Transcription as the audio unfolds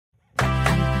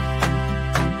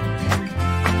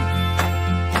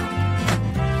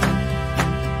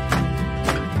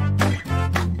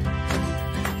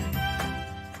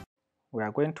we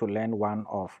are going to learn one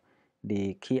of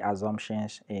the key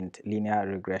assumptions in linear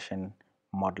regression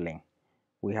modeling.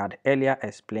 We had earlier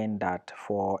explained that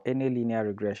for any linear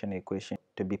regression equation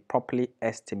to be properly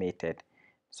estimated,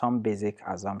 some basic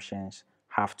assumptions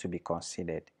have to be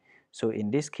considered. So in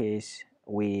this case,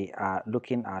 we are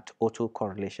looking at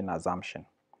autocorrelation assumption.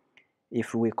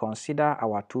 If we consider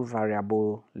our two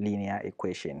variable linear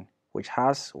equation, which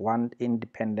has one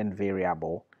independent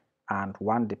variable and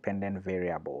one dependent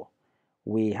variable,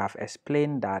 we have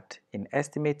explained that in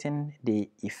estimating the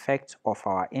effect of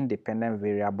our independent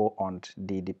variable on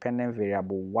the dependent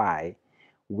variable y,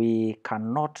 we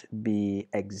cannot be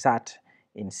exact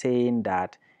in saying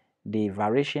that the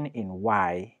variation in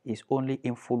y is only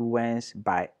influenced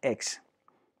by x,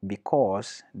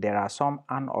 because there are some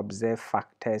unobserved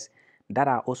factors that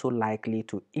are also likely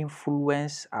to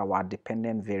influence our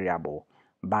dependent variable,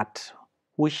 but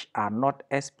which are not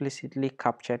explicitly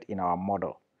captured in our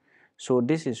model. So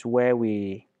this is where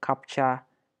we capture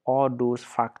all those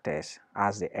factors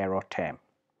as the error term.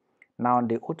 Now,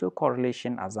 the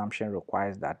autocorrelation assumption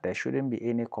requires that there shouldn't be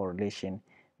any correlation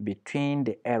between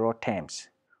the error terms.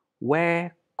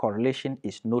 Where correlation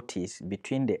is noticed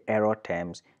between the error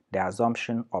terms, the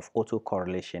assumption of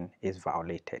autocorrelation is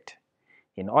violated.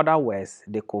 In other words,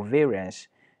 the covariance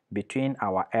between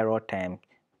our error term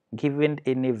given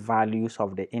any values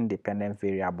of the independent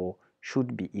variable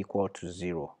should be equal to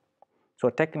 0. So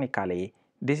technically,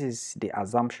 this is the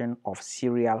assumption of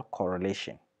serial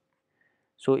correlation.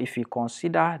 So if you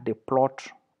consider the plot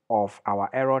of our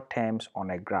error terms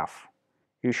on a graph,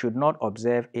 you should not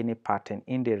observe any pattern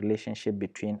in the relationship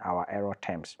between our error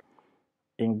terms.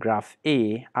 In graph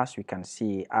A, as we can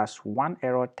see, as one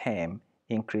error term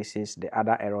increases, the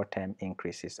other error term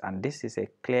increases, and this is a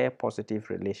clear positive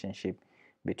relationship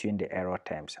between the error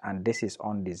terms, and this is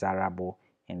undesirable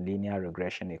in linear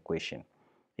regression equation.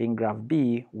 In graph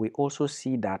B, we also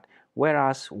see that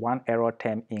whereas one error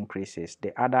term increases,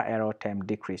 the other error term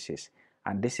decreases,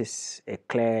 and this is a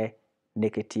clear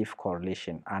negative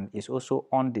correlation and is also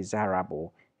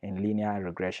undesirable in linear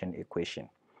regression equation.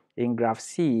 In graph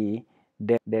C,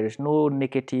 there is no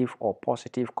negative or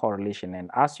positive correlation,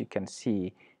 and as you can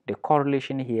see, the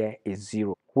correlation here is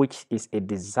 0, which is a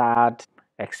desired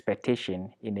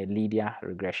expectation in a linear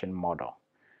regression model.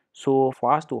 So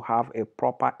for us to have a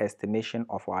proper estimation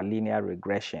of our linear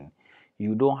regression,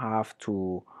 you don't have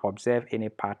to observe any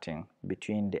pattern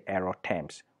between the error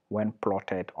terms when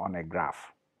plotted on a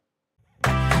graph.